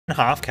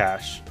half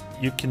cash,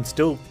 you can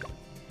still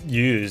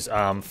use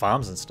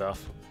farms and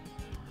stuff.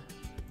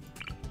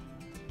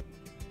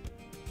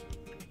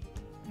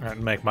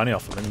 And make money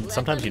off them, and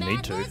sometimes you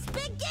need to.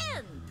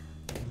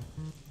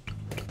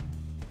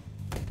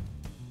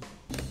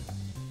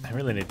 I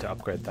really need to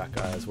upgrade that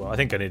guy as well. I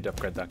think I need to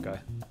upgrade that guy.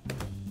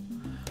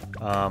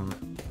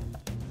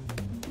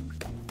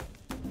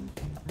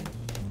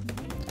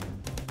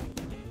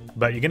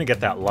 But you're going to get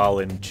that lull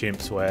in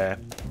chimps where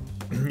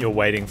you're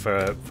waiting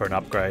for an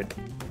upgrade.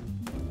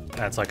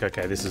 And it's like,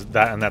 okay, this is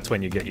that, and that's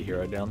when you get your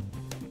hero down,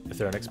 if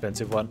they're an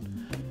expensive one.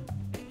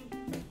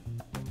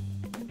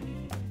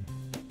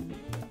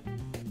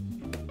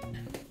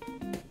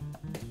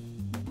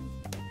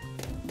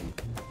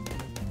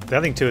 The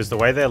other thing too is the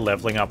way their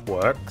leveling up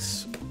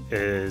works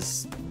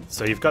is,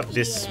 so you've got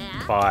this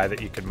buy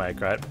that you can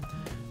make, right?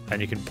 And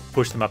you can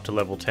push them up to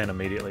level 10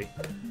 immediately,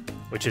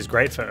 which is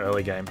great for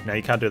early game. Now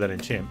you can't do that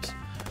in chimps.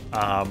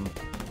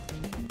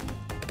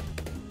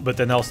 But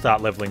then they'll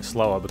start leveling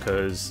slower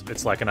because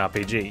it's like an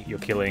RPG. You're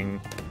killing,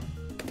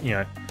 you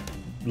know,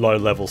 low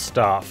level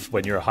stuff.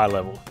 When you're a high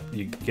level,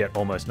 you get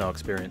almost no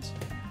experience.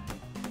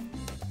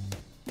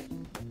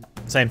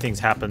 Same things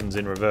happens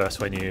in reverse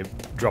when you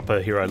drop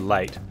a hero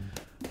late.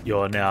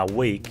 You're now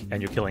weak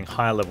and you're killing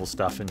higher level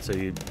stuff, and so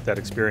that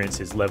experience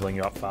is leveling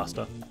you up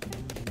faster.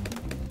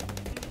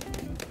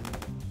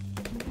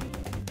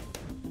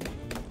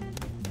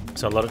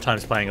 So a lot of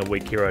times playing a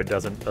weak hero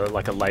doesn't,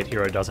 like a late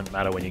hero doesn't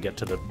matter when you get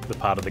to the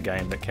part of the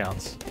game that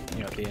counts, you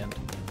know, at the end.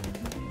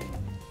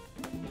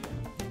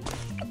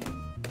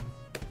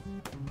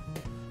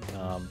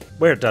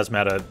 Where it does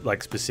matter,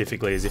 like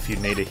specifically, is if you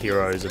need a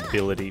hero's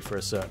ability for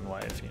a certain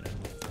wave, you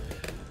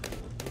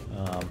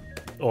know.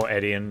 Or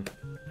Edian.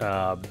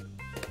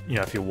 You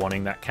know, if you're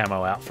wanting that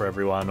camo out for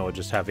everyone, or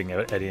just having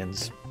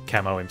Edian's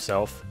camo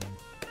himself.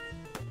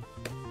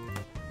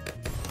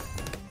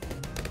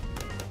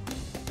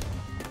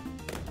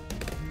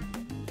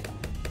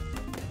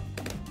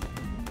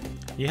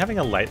 You having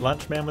a late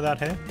lunch, man, without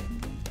hair?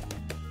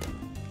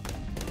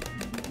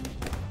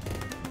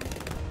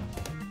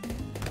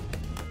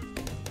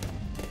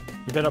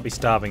 You better not be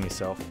starving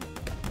yourself.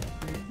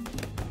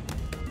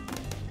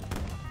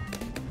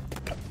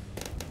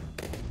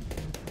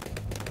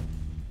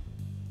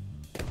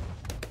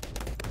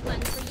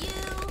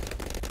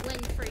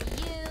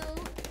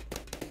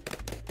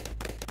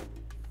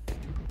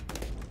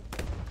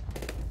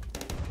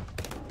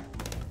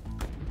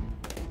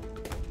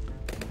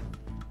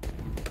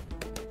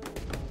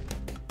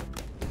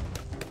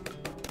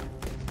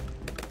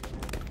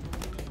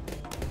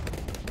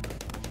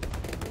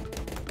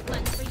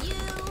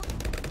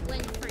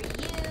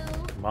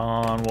 Come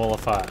on, wall of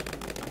fire.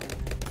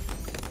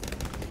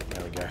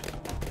 There we go.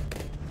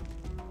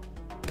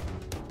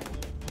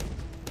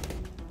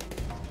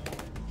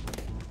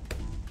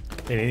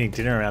 Been eating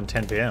dinner around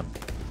 10 PM.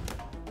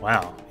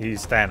 Wow,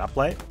 he's staying up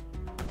late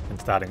and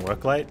starting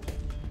work late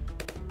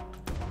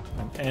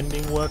and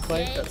ending work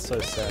late. That's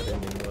so sad,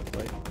 ending work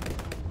late.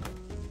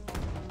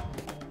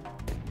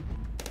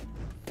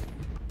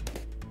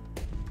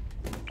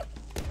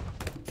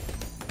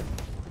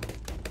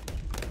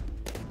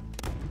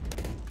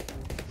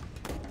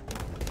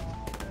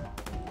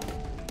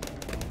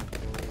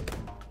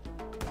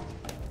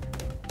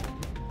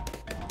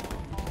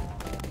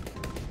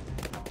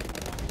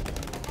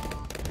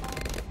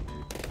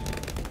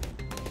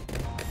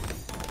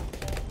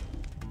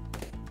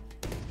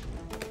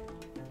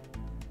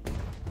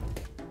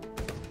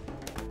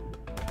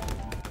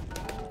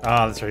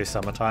 Ah, that's really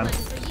summertime. One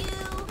for you.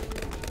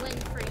 One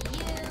for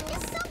you.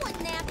 Is someone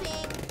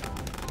napping?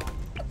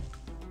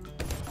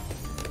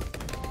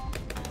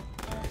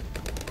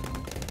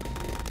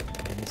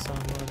 In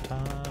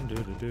summertime. Do,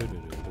 do, do, do, do, do.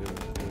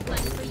 One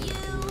for you.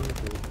 One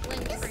for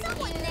you. Is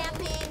someone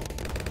napping?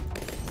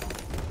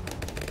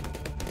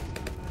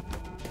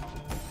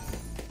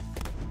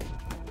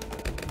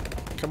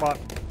 Come on.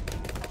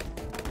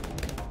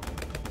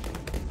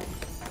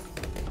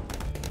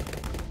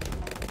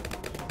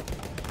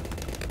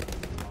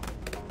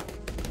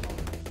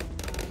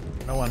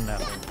 No one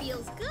napping. That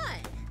feels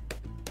good.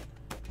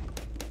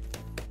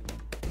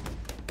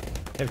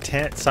 They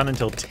have sun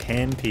until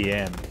 10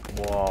 PM.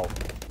 Whoa.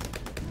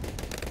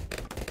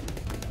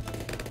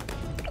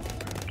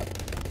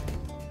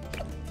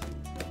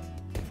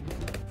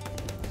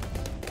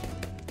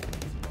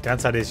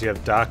 Downside is you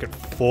have dark at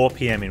 4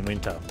 PM in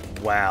winter.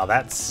 Wow,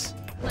 that's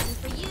One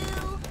for you.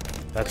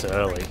 That's One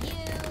early. For you.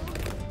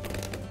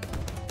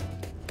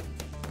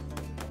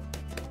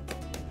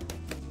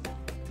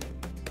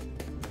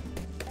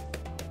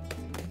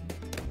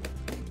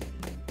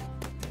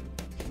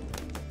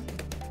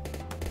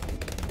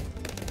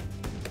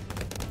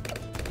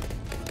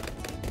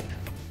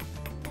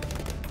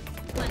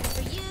 One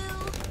for you.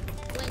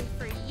 One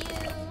for you.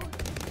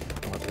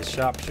 I want this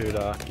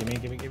sharpshooter. Gimme,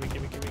 gimme, gimme,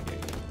 gimme, gimme, gimme.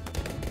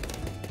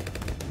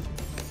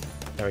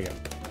 There we go.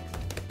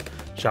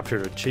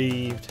 Sharpshooter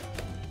achieved.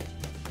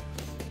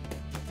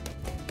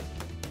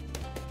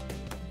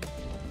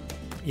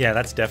 Yeah,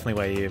 that's definitely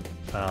where you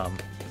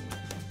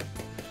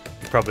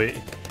probably...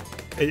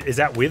 Is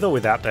that with or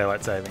without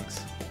daylight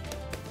savings?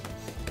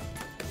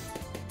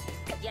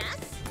 Yes?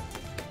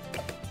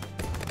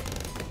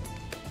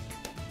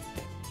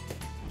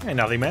 Hey,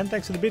 nothing, man.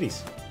 Thanks for the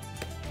biddies.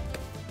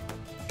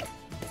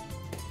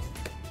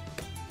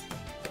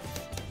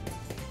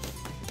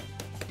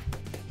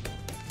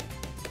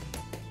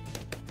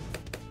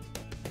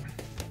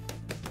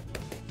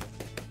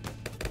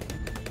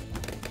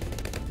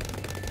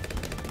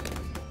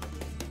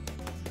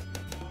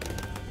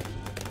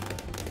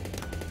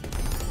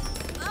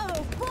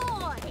 Oh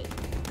boy!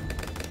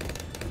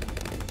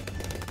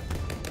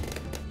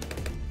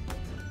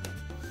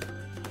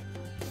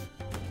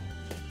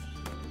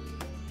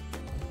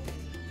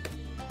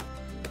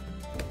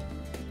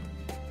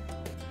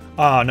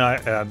 Oh, no.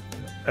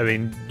 I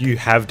mean, you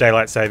have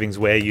daylight savings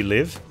where you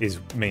live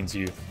means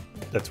you...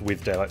 That's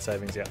with daylight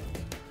savings, yeah.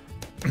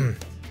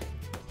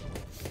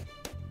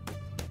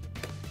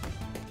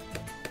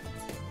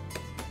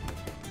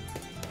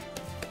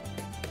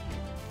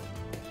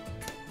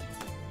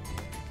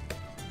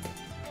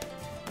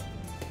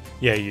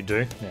 Yeah, you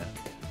do. Yeah.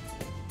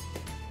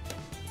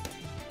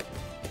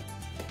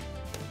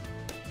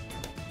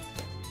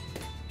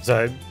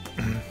 So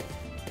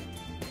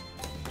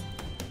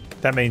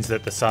that means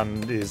that the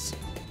sun is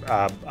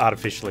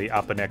artificially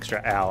up an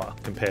extra hour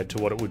compared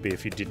to what it would be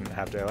if you didn't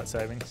have daylight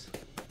savings.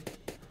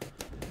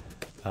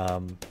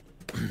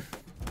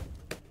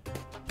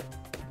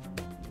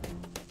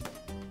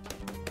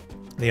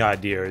 The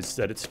idea is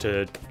that it's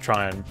to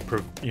try and,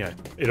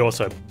 it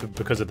also,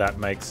 because of that,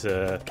 makes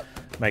it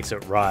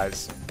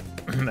rise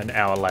an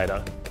hour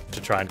later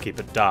to try and keep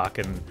it dark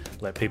and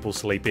let people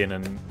sleep in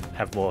and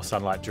have more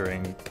sunlight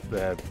during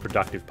the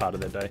productive part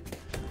of their day.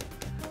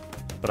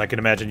 But I can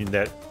imagine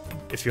that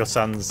if your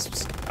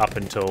sun's up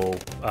until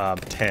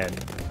 10,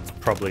 it's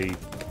probably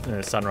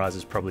sunrise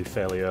is probably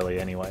fairly early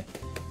anyway.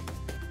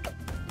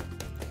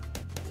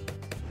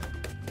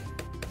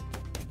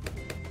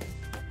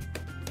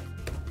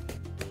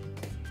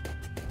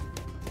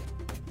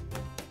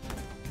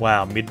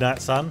 Wow,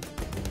 midnight sun?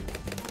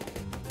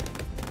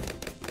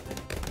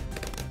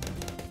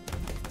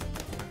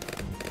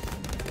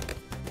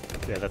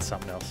 Yeah, that's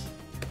something else.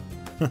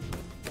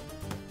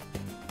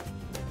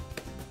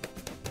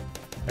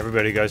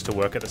 Everybody goes to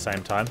work at the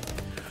same time.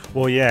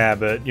 Well, yeah,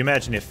 but you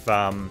imagine if...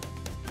 So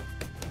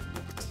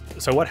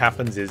what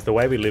happens is, the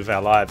way we live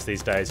our lives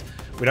these days,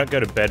 we don't go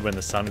to bed when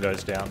the sun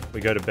goes down.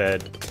 We go to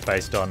bed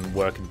based on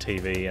work and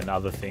TV and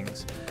other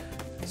things.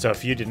 So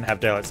if you didn't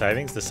have daylight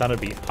savings, the sun would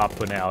be up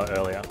an hour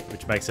earlier,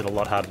 which makes it a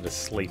lot harder to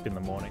sleep in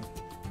the morning.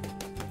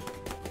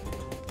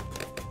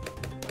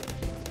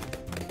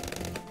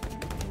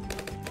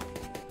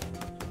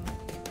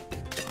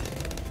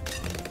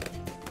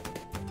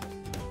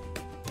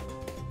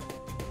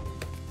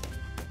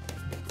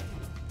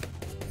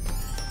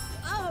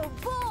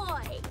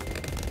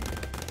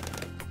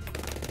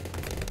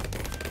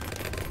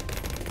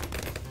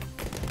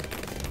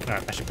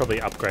 Alright, I should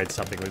probably upgrade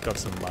something. We've got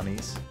some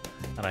monies,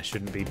 and I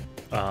shouldn't be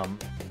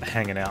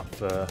hanging out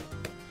for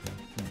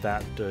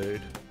that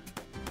dude.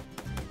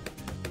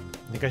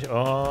 I think I should,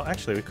 oh,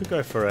 actually, we could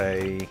go for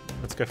a...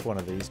 Let's go for one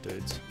of these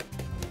dudes.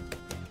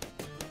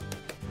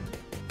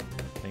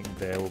 I think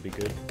there will be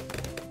good.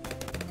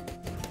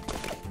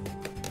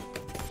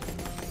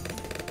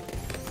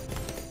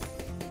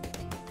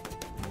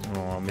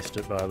 Oh, I missed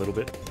it by a little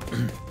bit.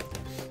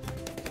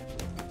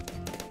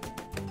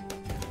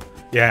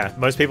 Yeah,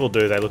 most people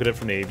do. They look at it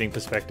from the evening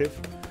perspective.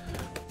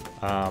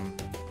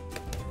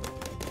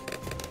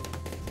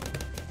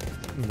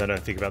 They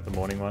don't think about the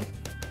morning one.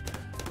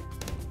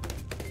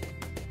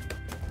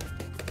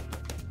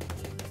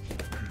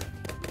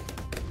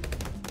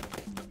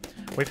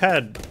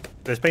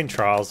 There's been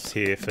trials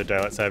here for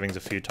daylight savings a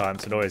few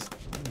times. It always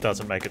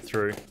doesn't make it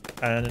through.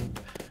 And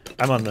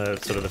I'm on the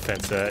sort of the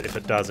fence that if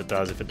it does, it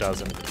does. If it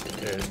doesn't,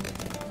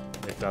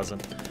 it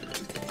doesn't.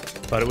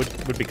 But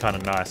it would be kind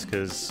of nice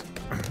because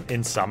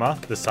in summer,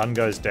 the sun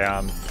goes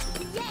down.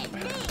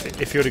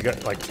 If you were to go,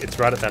 like, it's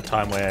right at that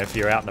time where if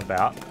you're out and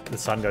about, the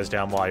sun goes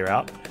down while you're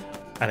out,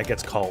 and it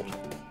gets cold.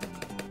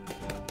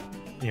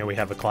 You know, we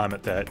have a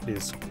climate that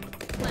is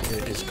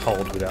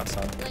cold without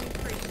sun.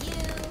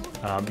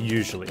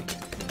 Usually.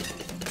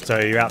 So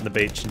you're out on the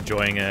beach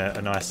enjoying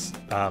a nice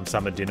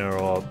summer dinner,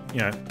 or, you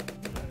know,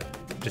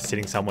 just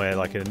sitting somewhere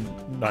like a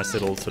nice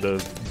little sort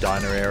of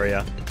diner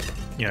area,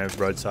 you know,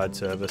 roadside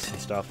service and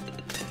stuff,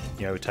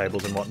 you know, with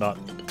tables and whatnot.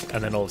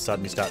 And then all of a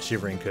sudden you start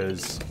shivering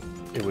because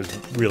it was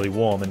really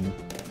warm and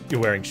you're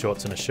wearing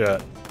shorts and a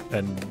shirt,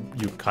 and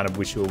you kind of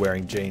wish you were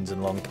wearing jeans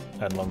and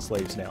long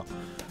sleeves now.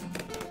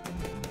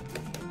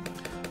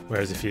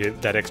 Whereas if you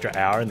that extra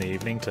hour in the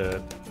evening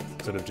to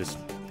sort of just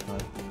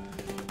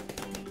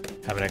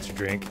have an extra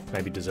drink,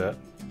 maybe dessert.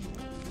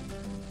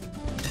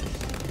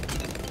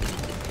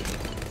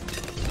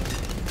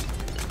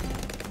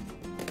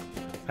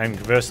 And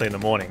conversely in the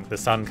morning, the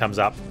sun comes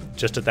up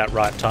just at that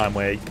right time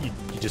where you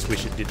just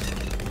wish it didn't.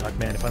 Like,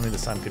 man, if only the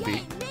sun could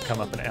come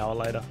up an hour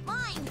later. Oh,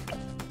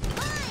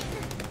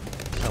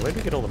 where did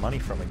we get all the money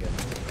from again?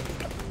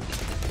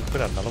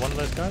 put out another one of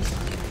those guys?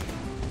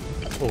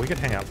 Oh, we could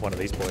hang out for one of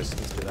these boys.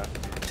 Let's do that.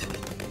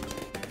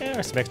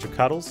 Yeah, some extra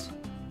cuddles.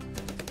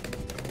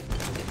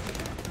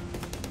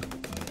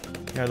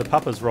 You know, the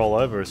puppas roll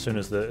over as soon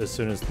as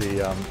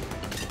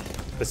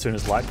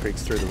light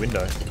creaks through the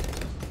window.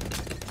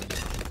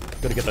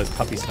 Got to get those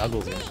puppy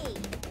snuggles in.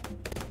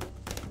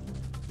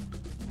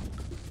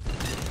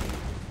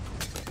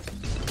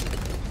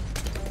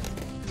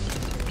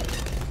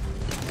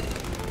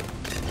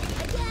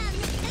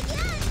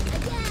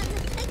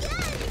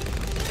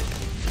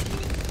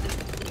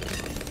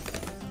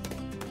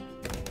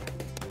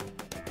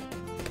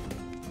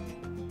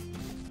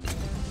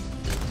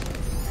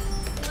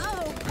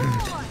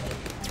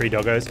 Three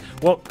doggos.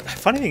 Well,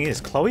 funny thing is,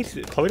 Chloe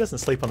doesn't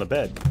sleep on the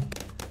bed.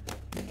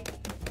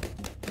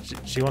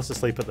 She wants to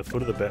sleep at the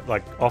foot of the bed,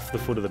 like off the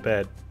foot of the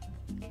bed,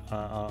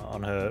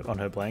 on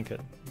her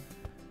blanket.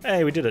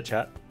 Hey, we did it,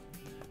 chat.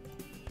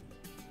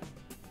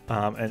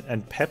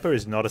 And Pepper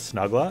is not a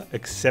snuggler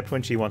except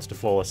when she wants to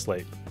fall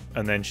asleep,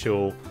 and then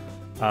she'll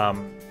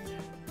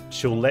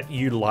let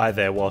you lie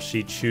there while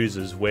she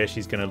chooses where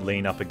she's going to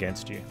lean up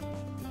against you.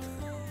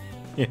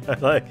 You know,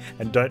 like,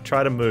 and don't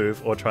try to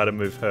move or try to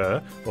move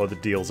her, or the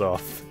deal's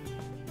off.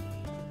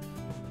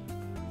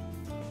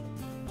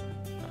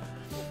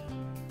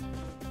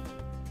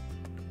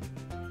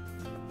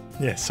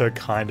 Yeah, so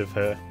kind of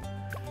her.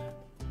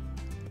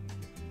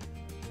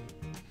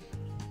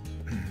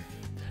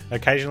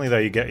 Occasionally, though,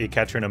 you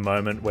catch her in a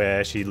moment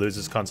where she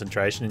loses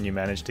concentration, and you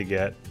manage to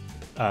get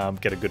a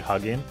good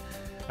hug in,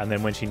 and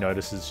then when she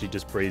notices, she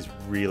just breathes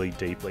really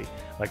deeply.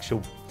 Like she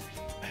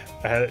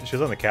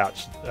was on the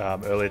couch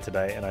earlier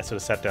today, and I sort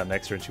of sat down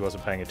next to her, and she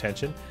wasn't paying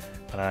attention,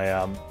 and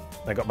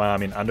I got my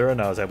arm in under her,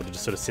 and I was able to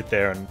just sort of sit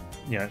there and,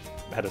 you know,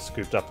 had her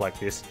scooped up like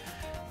this,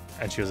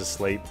 and she was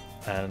asleep,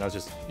 and I was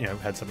just, you know,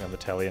 had something on the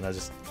telly, and I was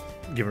just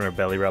giving her a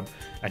belly rub,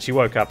 and she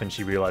woke up and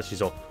she realized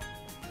she's all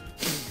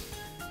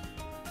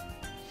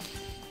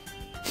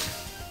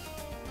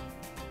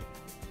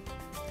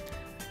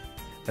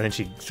and then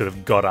she sort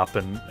of got up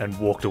and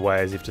walked away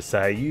as if to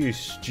say, "You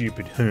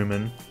stupid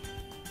human."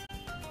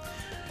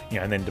 You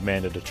know, and then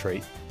demanded a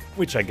treat,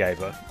 which I gave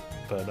her.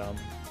 But